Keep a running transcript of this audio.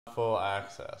Full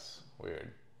access.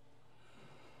 Weird.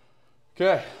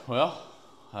 Okay, well,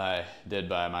 I did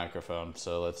buy a microphone,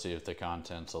 so let's see if the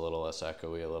content's a little less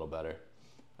echoey, a little better.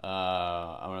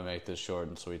 I'm gonna make this short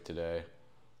and sweet today.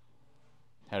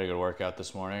 Had a good workout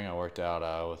this morning. I worked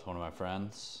out with one of my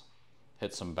friends.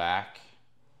 Hit some back.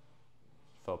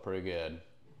 Felt pretty good.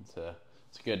 It's a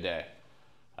good day.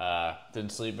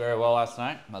 Didn't sleep very well last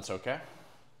night. That's okay.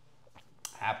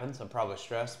 Happens. I'm probably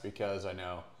stressed because I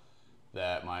know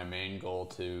that my main goal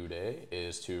today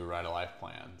is to write a life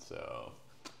plan. So,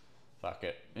 fuck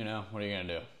it. You know, what are you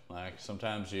gonna do? Like,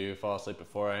 sometimes you fall asleep at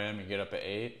 4 a.m., you get up at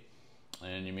 8,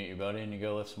 and you meet your buddy and you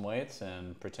go lift some weights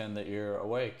and pretend that you're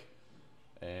awake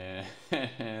and,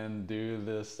 and do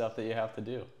the stuff that you have to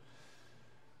do.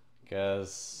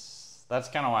 Because that's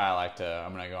kind of why I like to,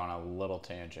 I'm gonna go on a little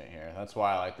tangent here. That's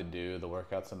why I like to do the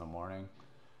workouts in the morning.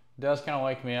 It does kind of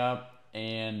wake me up,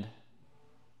 and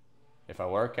if I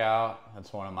work out,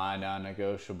 that's one of my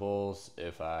non-negotiables.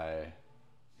 If I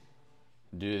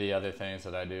do the other things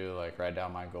that I do, like write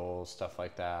down my goals, stuff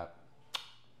like that,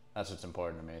 that's what's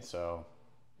important to me. So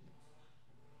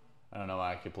I don't know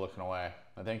why I keep looking away.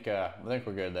 I think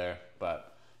we're good there.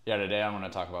 But yeah, today I'm going to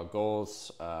talk about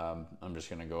goals. I'm just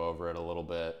going to go over it a little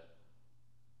bit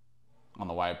on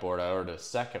the whiteboard. I ordered a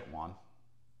second one,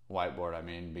 whiteboard I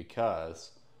mean,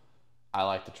 because I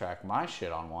like to track my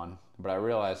shit on one. But I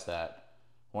realized that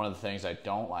one of the things I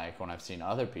don't like when I've seen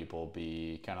other people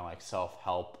be kind of like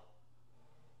self-help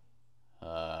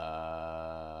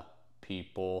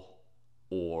people,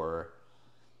 or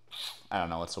I don't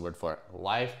know what's the word for it,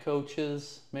 life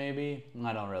coaches maybe.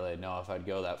 I don't really know if I'd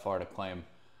go that far to claim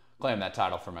that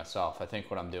title for myself. I think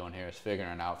what I'm doing here is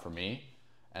figuring it out for me,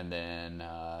 and then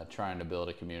trying to build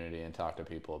a community and talk to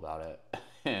people about it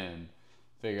and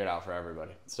figure it out for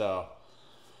everybody. So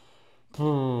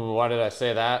why did I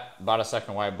say that? Bought a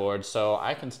second whiteboard so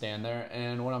I can stand there,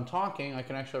 and when I'm talking I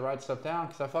can actually write stuff down,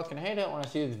 because I fucking hate it when I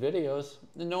see these videos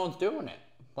and no one's doing it.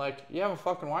 Like, you have a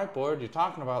fucking whiteboard, you're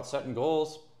talking about setting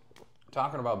goals,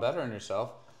 talking about bettering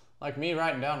yourself. Like, me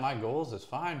writing down my goals is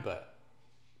fine, but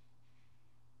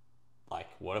like,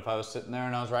 what if I was sitting there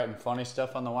and I was writing funny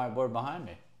stuff on the whiteboard behind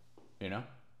me? You know?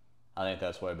 I think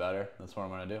that's way better. That's what I'm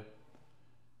gonna do.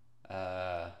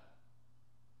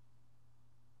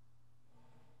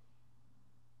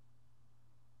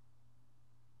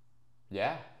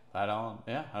 Yeah,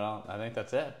 I think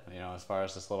that's it. You know, as far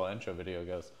as this little intro video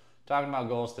goes. Talking about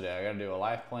goals today, I gotta do a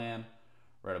life plan.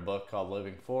 Read a book called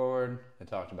Living Forward. They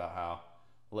talked about how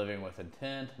living with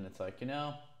intent, and it's like, you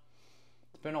know,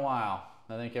 it's been a while.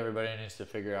 I think everybody needs to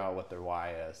figure out what their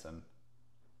why is, and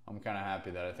I'm kind of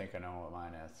happy that I think I know what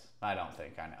mine is. I don't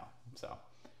think I know, so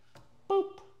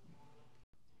boop.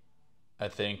 I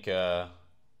think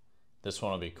this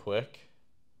one will be quick,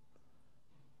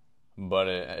 but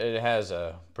it has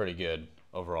a pretty good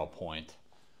overall point.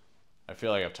 I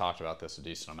feel like I've talked about this a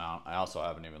decent amount. I also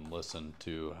haven't even listened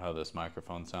to how this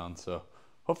microphone sounds, so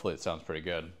hopefully it sounds pretty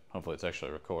good. Hopefully it's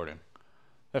actually recording.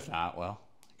 If not, well,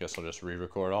 I guess I'll just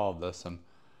re-record all of this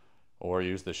or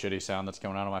use the shitty sound that's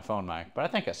coming out of my phone mic. But I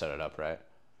think I set it up right.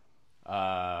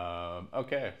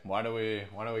 Okay, why do we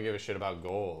give a shit about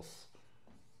goals?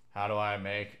 How do I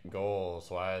make goals?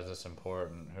 Why is this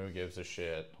important? Who gives a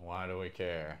shit? Why do we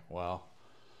care? Well,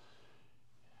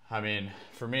 I mean,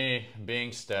 for me,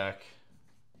 being stuck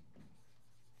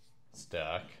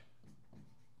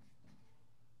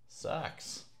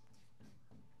sucks.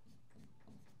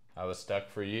 I was stuck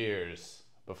for years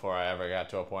before I ever got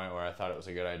to a point where I thought it was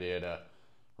a good idea to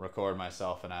record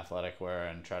myself in athletic wear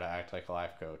and try to act like a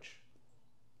life coach.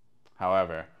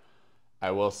 However,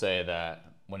 I will say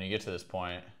that when you get to this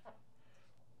point,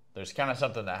 there's kind of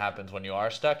something that happens when you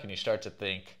are stuck and you start to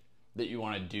think that you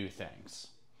want to do things.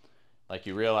 Like,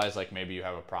 you realize, like, maybe you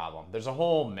have a problem. There's a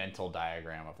whole mental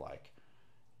diagram of, like,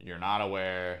 you're not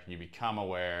aware, you become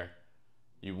aware,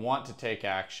 you want to take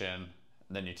action,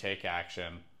 then you take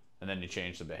action, and then you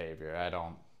change the behavior. I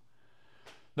don't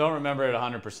remember it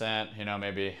 100%. You know,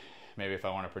 maybe if I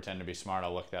want to pretend to be smart,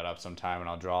 I'll look that up sometime and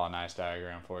I'll draw a nice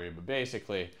diagram for you. But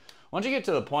basically, once you get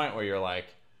to the point where you're like,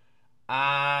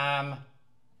 I'm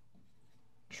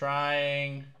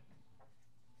trying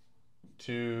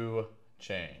to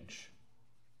change.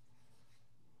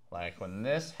 Like, when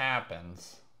this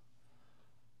happens,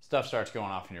 stuff starts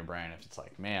going off in your brain. If it's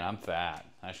like, man, I'm fat,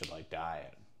 I should like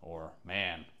diet. Or,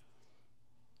 man,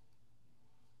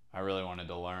 I really wanted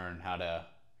to learn how to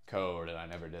code and I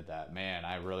never did that. Man,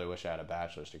 I really wish I had a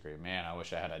bachelor's degree. Man, I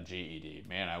wish I had a GED.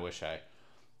 Man, I wish I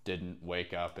didn't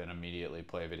wake up and immediately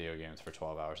play video games for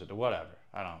 12 hours a day. Whatever.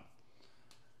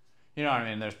 You know what I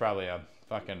mean? There's probably a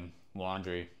fucking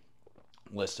laundry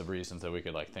list of reasons that we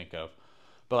could like think of.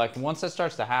 But like once that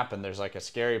starts to happen, there's like a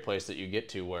scary place that you get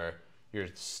to where you're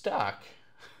stuck.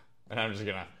 And I'm just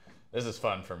gonna, this is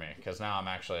fun for me because now I'm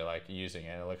actually like using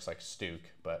it. It looks like Stuke,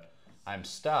 but I'm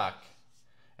stuck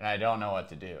and I don't know what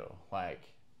to do. Like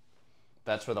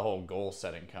that's where the whole goal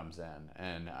setting comes in.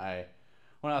 And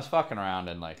when I was fucking around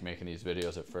and like making these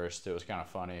videos at first, it was kind of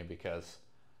funny because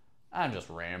I'm just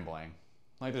rambling.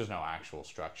 Like there's no actual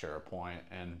structure or point.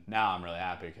 And now I'm really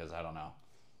happy because I don't know.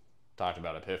 Talked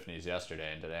about epiphanies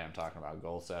yesterday and today I'm talking about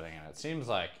goal setting, and it seems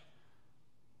like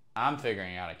I'm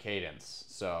figuring out a cadence.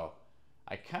 So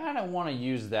I kind of want to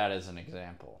use that as an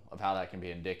example of how that can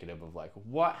be indicative of like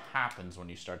what happens when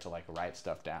you start to like write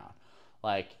stuff down.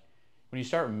 Like when you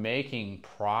start making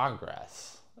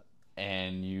progress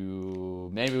and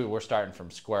maybe we're starting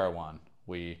from square one.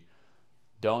 We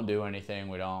don't do anything.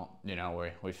 We don't,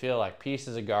 we feel like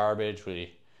pieces of garbage.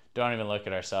 We don't even look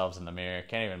at ourselves in the mirror.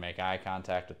 Can't even make eye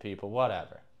contact with people.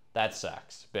 Whatever. That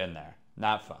sucks. Been there.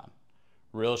 Not fun.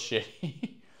 Real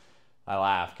shitty. I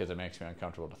laugh because it makes me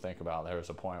uncomfortable to think about. There was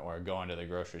a point where going to the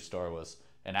grocery store was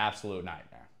an absolute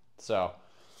nightmare. So,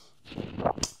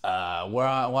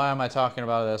 why am I talking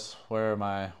about this? Where am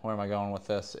I going with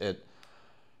this?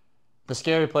 The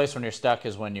scary place when you're stuck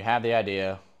is when you have the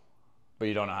idea, but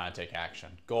you don't know how to take action.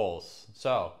 Goals.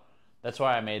 So that's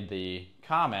why I made the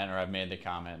comment, or I've made the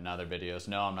comment in other videos.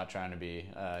 No, I'm not trying to be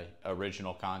an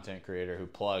original content creator who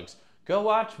plugs, go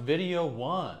watch video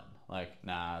 1. Like,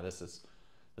 nah, this is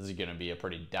going to be a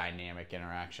pretty dynamic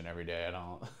interaction every day. I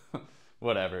don't,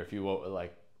 whatever. If you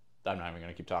like, I'm not even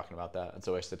going to keep talking about that. It's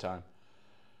a waste of time.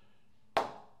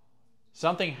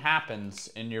 Something happens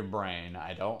in your brain.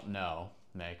 I don't know.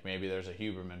 Like maybe there's a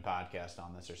Huberman podcast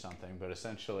on this or something, but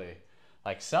essentially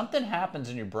like something happens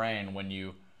in your brain when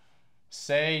you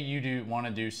say you want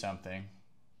to do something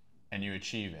and you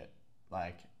achieve it.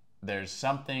 Like there's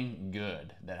something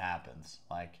good that happens.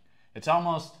 Like it's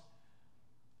almost,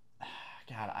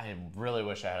 God, I really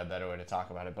wish I had a better way to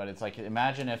talk about it, but it's like,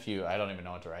 imagine if I don't even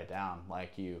know what to write down.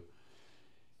 Like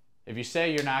if you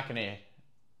say you're not going to,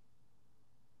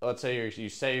 let's say you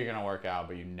say you're going to work out,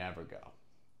 but you never go.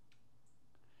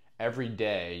 Every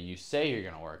day you say you're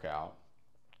going to work out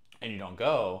and you don't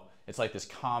go, it's like this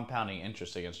compounding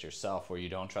interest against yourself where you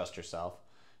don't trust yourself.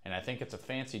 And I think it's a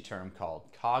fancy term called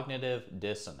cognitive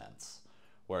dissonance,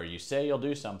 where you say you'll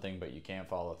do something, but you can't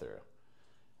follow through.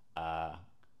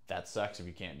 That sucks if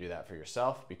you can't do that for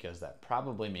yourself, because that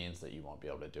probably means that you won't be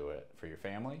able to do it for your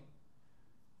family,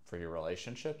 for your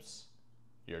relationships,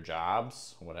 your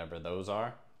jobs, whatever those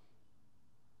are,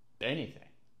 anything.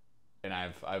 And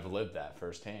I've lived that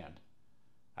firsthand.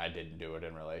 I didn't do it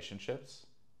in relationships.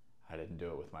 I didn't do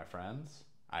it with my friends.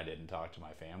 I didn't talk to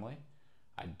my family.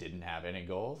 I didn't have any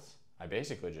goals. I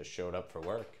basically just showed up for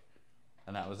work,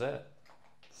 and that was it.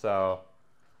 So,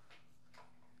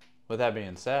 with that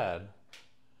being said,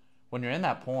 when you're in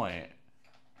that point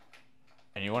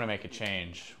and you want to make a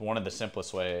change, one of the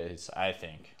simplest ways, I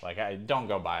think, like I don't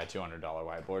go buy a $200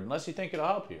 whiteboard unless you think it'll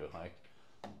help you. Like,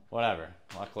 whatever.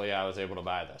 Luckily, I was able to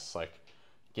buy this. Like,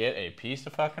 get a piece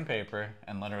of fucking paper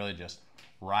and literally just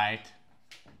write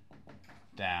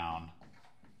down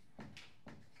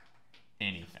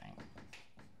anything.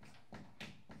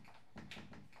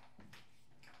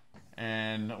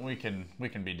 And we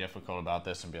can be difficult about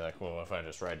this and be like, well, if I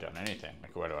just write down anything,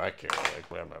 like, what do I care? Like,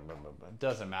 blah, blah, blah, blah, blah. It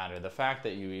doesn't matter. The fact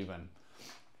that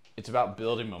it's about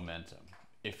building momentum.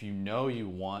 If you know you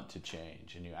want to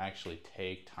change and you actually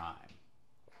take time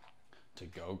to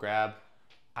go grab,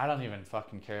 I don't even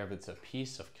fucking care if it's a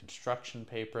piece of construction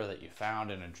paper that you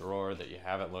found in a drawer that you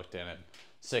haven't looked in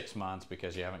 6 months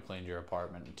because you haven't cleaned your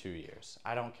apartment in 2 years.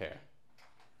 I don't care.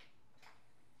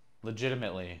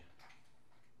 Legitimately,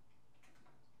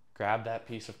 grab that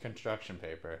piece of construction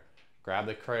paper, grab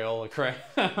the Crayola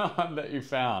crayon that you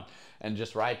found, and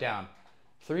just write down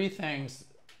 3 things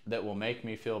that will make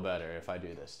me feel better if I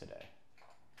do this today.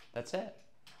 That's it.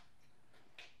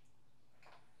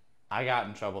 I got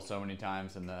in trouble so many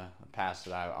times in the past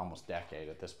almost decade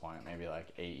at this point, maybe like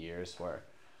 8 years, where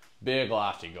big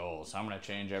lofty goals. I'm going to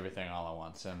change everything all at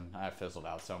once. And I fizzled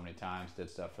out so many times, did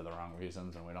stuff for the wrong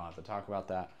reasons, and we don't have to talk about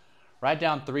that. Write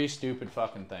down 3 stupid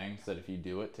fucking things that if you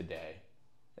do it today,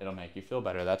 it'll make you feel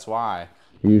better. That's why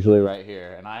usually right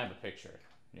here, and I have a picture.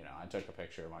 I took a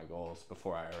picture of my goals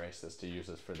before I erased this to use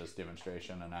this for this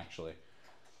demonstration. And actually,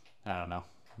 I don't know.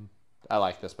 I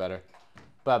like this better.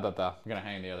 I'm going to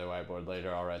hang the other whiteboard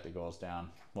later. I'll write the goals down.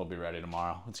 We'll be ready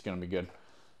tomorrow. It's going to be good.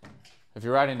 If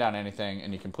you're writing down anything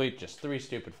and you complete just 3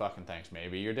 stupid fucking things,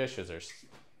 maybe your dishes are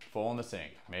full in the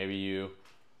sink. Maybe you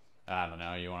I don't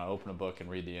know, you want to open a book and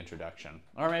read the introduction.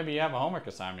 Or maybe you have a homework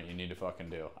assignment you need to fucking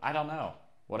do. I don't know.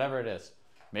 Whatever it is.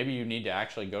 Maybe you need to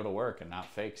actually go to work and not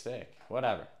fake sick.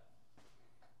 Whatever.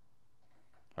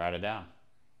 Write it down.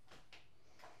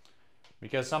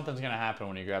 Because something's going to happen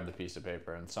when you grab the piece of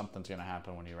paper, and something's going to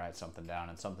happen when you write something down,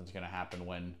 and something's going to happen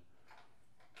when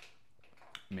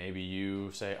maybe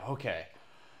you say, okay,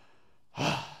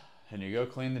 and you go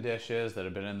clean the dishes that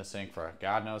have been in the sink for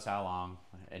God knows how long,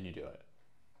 and you do it.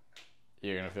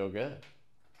 You're going to feel good.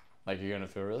 Like, you're going to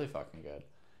feel really fucking good.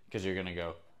 Because you're going to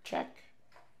go, check.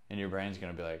 And your brain's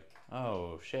going to be like,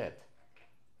 oh, shit.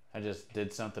 I just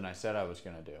did something I said I was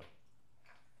going to do.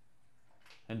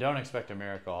 And don't expect a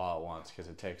miracle all at once, because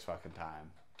it takes fucking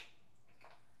time.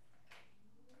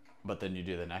 But then you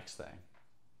do the next thing.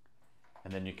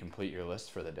 And then you complete your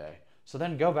list for the day. So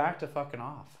then go back to fucking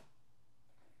off.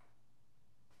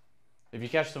 If you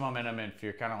catch the momentum, and if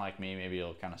you're kind of like me, maybe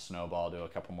you'll kind of snowball, do a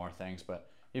couple more things. But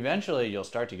eventually you'll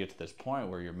start to get to this point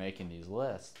where you're making these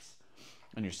lists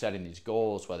and you're setting these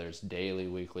goals, whether it's daily,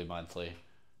 weekly, monthly,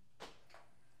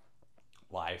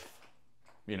 life.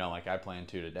 You know, like I plan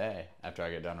to today after I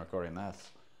get done recording this.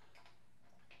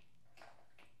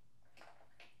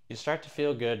 You start to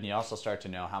feel good, and you also start to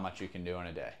know how much you can do in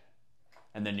a day.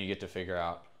 And then you get to figure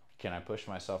out, can I push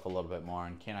myself a little bit more,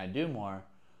 and can I do more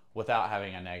without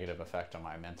having a negative effect on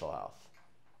my mental health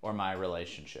or my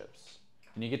relationships?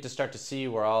 And you get to start to see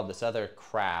where all this other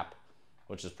crap,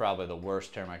 which is probably the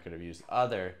worst term I could have used,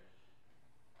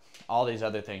 all these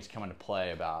other things come into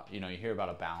play about, you know, you hear about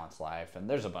a balanced life, and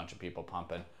there's a bunch of people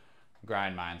pumping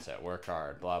grind mindset, work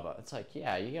hard, blah, blah. It's like,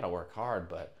 yeah, you got to work hard,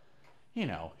 but, you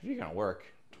know, if you're going to work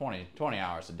 20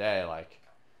 hours a day, like,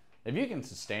 if you can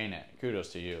sustain it,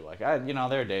 kudos to you. Like, you know,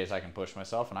 there are days I can push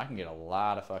myself, and I can get a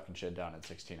lot of fucking shit done in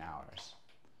 16 hours,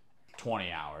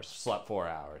 20 hours, slept 4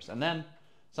 hours. And then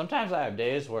sometimes I have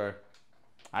days where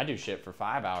I do shit for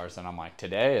 5 hours, and I'm like,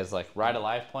 today is like write a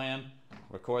life plan,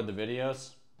 record the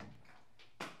videos.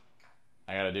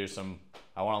 I gotta do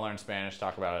I wanna learn Spanish,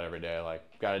 talk about it every day.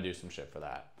 Like, gotta do some shit for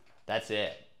that. That's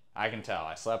it. I can tell.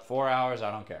 I slept 4 hours,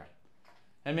 I don't care.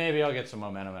 And maybe I'll get some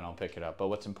momentum and I'll pick it up. But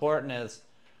what's important is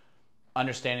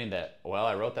understanding that, well,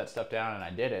 I wrote that stuff down and I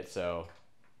did it, so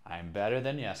I'm better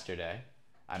than yesterday.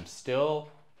 I'm still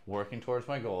working towards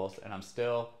my goals, and I'm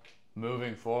still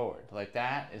moving forward. Like,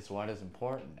 that is what is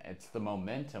important. It's the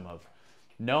momentum of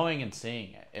knowing and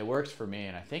seeing it. It works for me,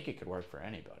 and I think it could work for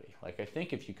anybody. Like, I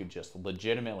think if you could just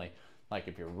legitimately, like,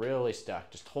 if you're really stuck,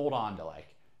 just hold on to, like,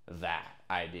 that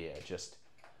idea. Just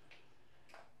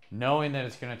knowing that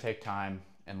it's going to take time,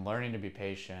 and learning to be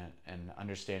patient, and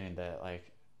understanding that,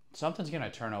 like, something's going to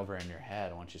turn over in your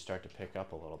head once you start to pick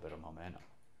up a little bit of momentum.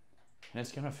 And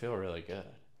it's going to feel really good.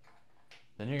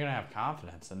 Then you're going to have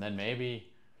confidence, and then maybe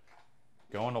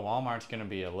going to Walmart's going to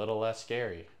be a little less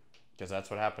scary, because that's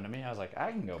what happened to me. I was like,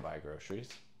 I can go buy groceries.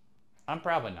 I'm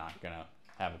probably not going to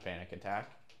have a panic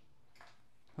attack.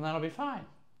 And that'll be fine.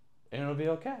 And it'll be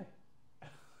okay.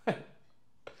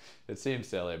 It seems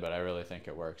silly, but I really think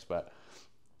it works. But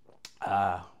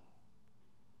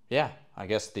yeah, I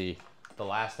guess the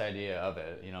last idea of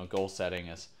it, you know, goal setting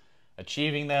is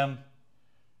achieving them,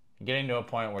 getting to a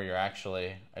point where you're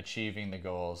actually achieving the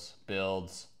goals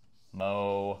builds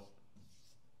momentum.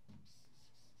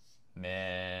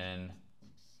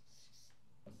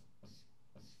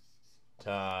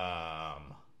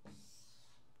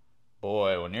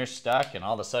 Boy, when you're stuck and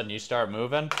all of a sudden you start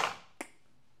moving,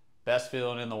 best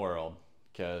feeling in the world.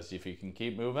 Because if you can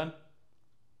keep moving,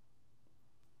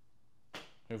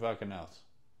 who fucking knows?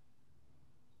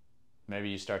 Maybe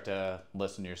you start to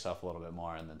listen to yourself a little bit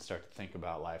more, and then start to think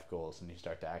about life goals, and you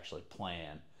start to actually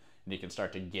plan, and you can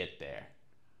start to get there.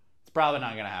 It's probably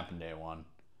not going to happen day 1.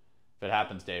 If it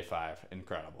happens day 5,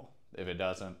 incredible. If it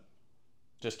doesn't,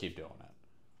 just keep doing it.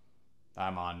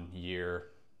 I'm on year,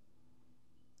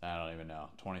 I don't even know,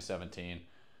 2017.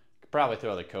 Could probably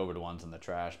throw the COVID ones in the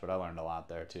trash, but I learned a lot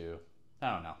there too.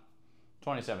 I don't know.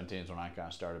 2017 is when I kind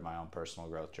of started my own personal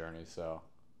growth journey, so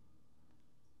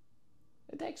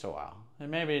it takes a while.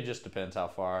 And maybe it just depends how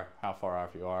far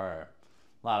off you are, or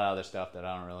a lot of other stuff that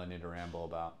I don't really need to ramble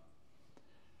about.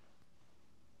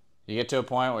 You get to a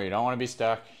point where you don't want to be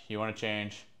stuck, you want to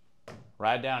change,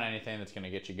 write down anything that's going to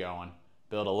get you going,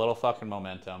 build a little fucking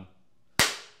momentum,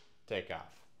 take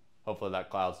off. Hopefully that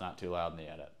cloud's not too loud in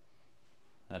the edit.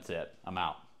 That's it. I'm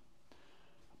out.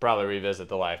 Probably revisit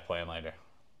the life plan later.